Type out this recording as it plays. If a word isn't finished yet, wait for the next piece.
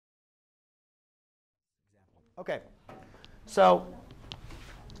Okay. So,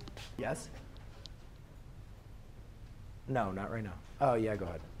 yes? No, not right now. Oh, yeah, go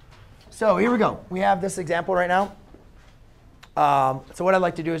ahead. So here we go. We have this example right now. So what I'd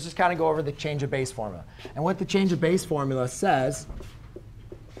like to do is just kind of go over the change of base formula. And what the change of base formula says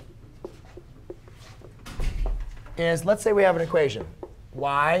is, let's say we have an equation.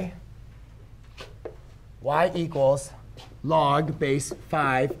 y equals log base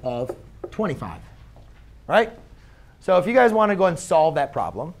 5 of 25. Right? So if you guys want to go and solve that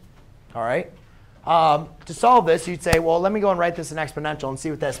problem, all right, to solve this, you'd say, well, let me go and write this in exponential and see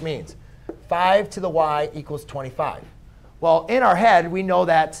what this means. 5 to the y equals 25. Well, in our head, we know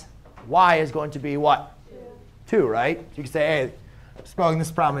that y is going to be what? 2, right? So you can say, hey, spelling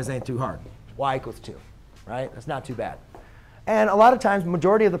this problem ain't too hard. Y equals 2, right? That's not too bad. And a lot of times, the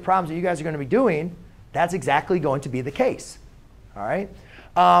majority of the problems that you guys are going to be doing, that's exactly going to be the case. All right?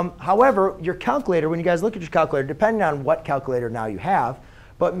 However, your calculator, when you guys look at your calculator, depending on what calculator now you have,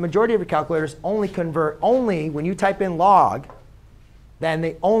 but the majority of your calculators only convert, when you type in log, then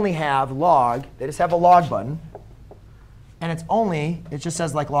they only have log. They just have a log button. And it just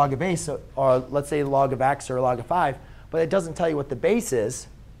says like log of base, or let's say log of x or log of 5. But it doesn't tell you what the base is.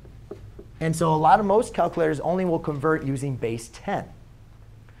 And so most calculators only will convert using base 10.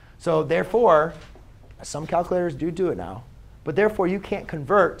 So therefore, some calculators do it now. But therefore, you can't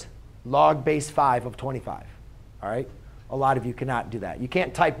convert log base 5 of 25. All right? A lot of you cannot do that. You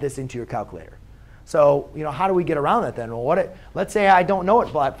can't type this into your calculator. So how do we get around that then? Well, let's say I don't know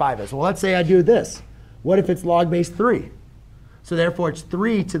what 5 is. Well, let's say I do this. What if it's log base 3? So therefore, it's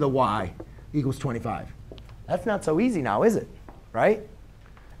 3 to the y equals 25. That's not so easy now, is it? Right?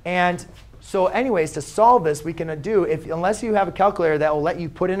 And so anyways, to solve this, we can do, unless you have a calculator that will let you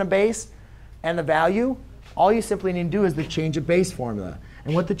put in a base and the value, all you simply need to do is the change of base formula.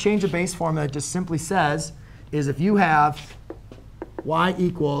 And what the change of base formula just simply says is if you have y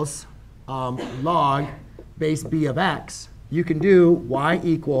equals log base b of x, you can do y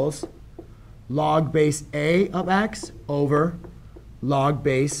equals log base a of x over log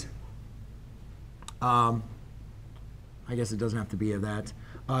base, I guess it doesn't have to be of that,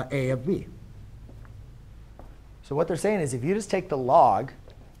 a of b. So what they're saying is if you just take the log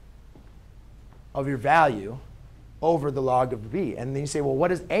of your value over the log of b, and then you say, well, what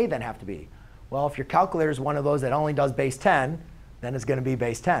does a then have to be? Well, if your calculator is one of those that only does base 10, then it's going to be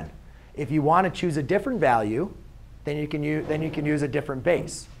base 10. If you want to choose a different value, then you can use a different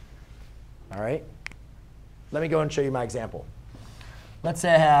base. All right? Let me go and show you my example. Let's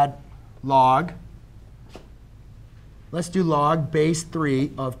say I had log. Let's do log base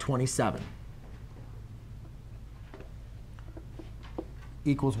 3 of 27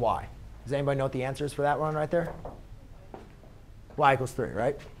 equals y. Does anybody know what the answer is for that one right there? Y equals 3,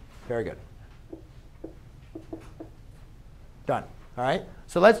 right? Very good. Done. All right?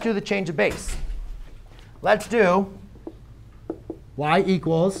 So let's do the change of base. Let's do y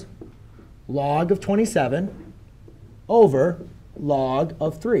equals log of 27 over log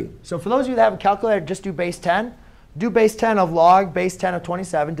of 3. So for those of you that have a calculator, just do base 10. Do base 10 of log base 10 of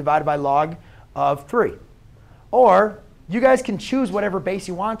 27 divided by log of 3. Or you guys can choose whatever base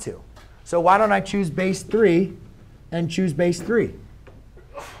you want to. So why don't I choose base 3 and choose base 3?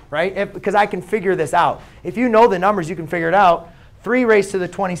 Right? Because I can figure this out. If you know the numbers, you can figure it out. 3 raised to the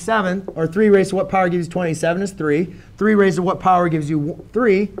 27, or 3 raised to what power gives you 27 is 3. 3 raised to what power gives you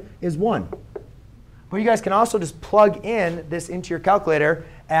 3 is 1. But you guys can also just plug in this into your calculator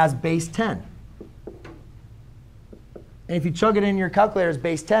as base 10. And if you chug it in your calculator as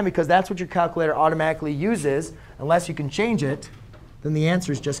base 10, because that's what your calculator automatically uses, unless you can change it, then the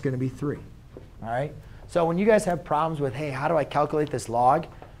answer is just going to be 3. All right? So when you guys have problems with, hey, how do I calculate this log?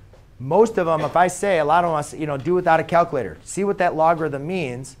 Most of them, if I say, a lot of them, do without a calculator. See what that logarithm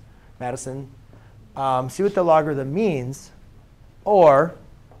means, Madison. See what the logarithm means, or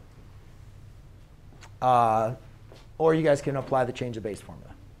you guys can apply the change of base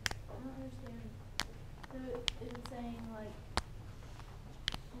formula. I don't understand. So it's saying like,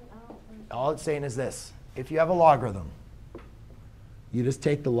 I don't understand. All it's saying is this. If you have a logarithm, you just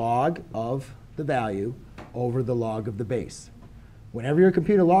take the log of the value over the log of the base. Whenever you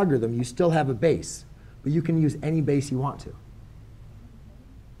compute a logarithm, you still have a base. But you can use any base you want to.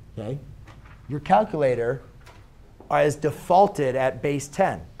 Okay? Your calculator is defaulted at base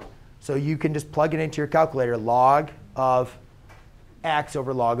 10. So you can just plug it into your calculator, log of x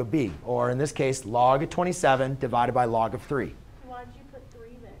over log of b. Or in this case, log of 27 divided by log of 3. Why did you put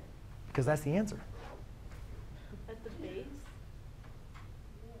 3 there? Because that's the answer. At the base?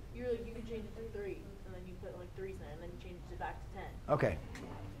 You could change it to 3, and then you put like 3s in, and then you change it back to 10. OK. Like,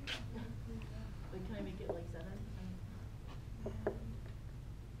 can I make it like 7?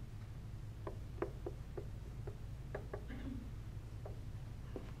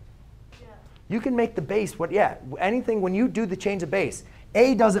 You can make the base anything when you do the change of base.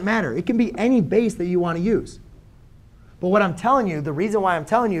 A doesn't matter. It can be any base that you want to use. But what I'm telling you, the reason why I'm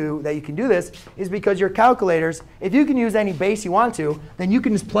telling you that you can do this is because your calculators, if you can use any base you want to, then you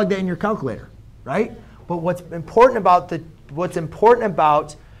can just plug that in your calculator, right? But what's important about the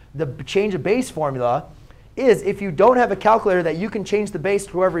change of base formula is if you don't have a calculator that you can change the base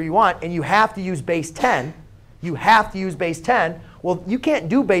to whoever you want, and you have to use base 10, well, you can't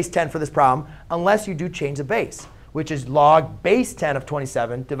do base 10 for this problem unless you do change the base, which is log base 10 of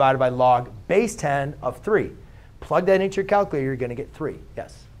 27 divided by log base 10 of 3. Plug that into your calculator, you're going to get 3.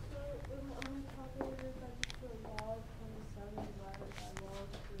 Yes? So on the calculator, if I just put log 27 divided by log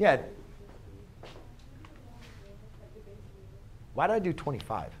 3, Yeah. like the base Why did I do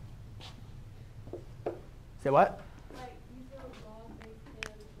 25? Say what? Like, you said log base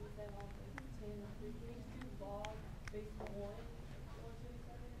 10 of 27 log base 10 of 3. Can you just do log base 1 of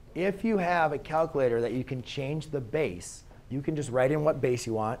 27? If you have a calculator that you can change the base, you can just write in what base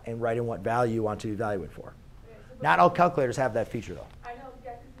you want and write in what value you want to evaluate for. Not all calculators have that feature, though. I know,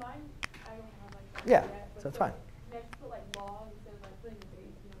 yeah, because mine, I don't have like that Yeah, yet, so that's fine. Next, put like log instead of like putting the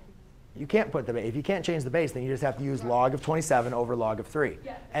base, You can't put the base. If you can't change the base, then you just have to use log of 27 over log of 3.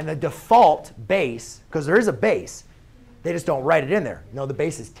 Yeah. And the default base, because there is a base, they just don't write it in there. No, the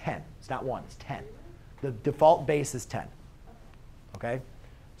base is 10. It's not 1. It's 10. The default base is 10. OK?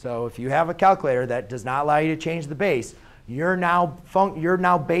 So if you have a calculator that does not allow you to change the base, your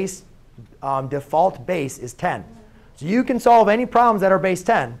default base is 10. So you can solve any problems that are base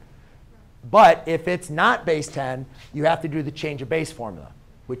 10. But if it's not base 10, you have to do the change of base formula,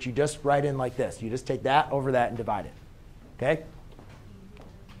 which you just write in like this. You just take that over that and divide it. OK?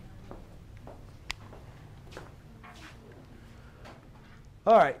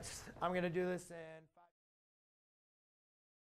 All right. I'm going to do this in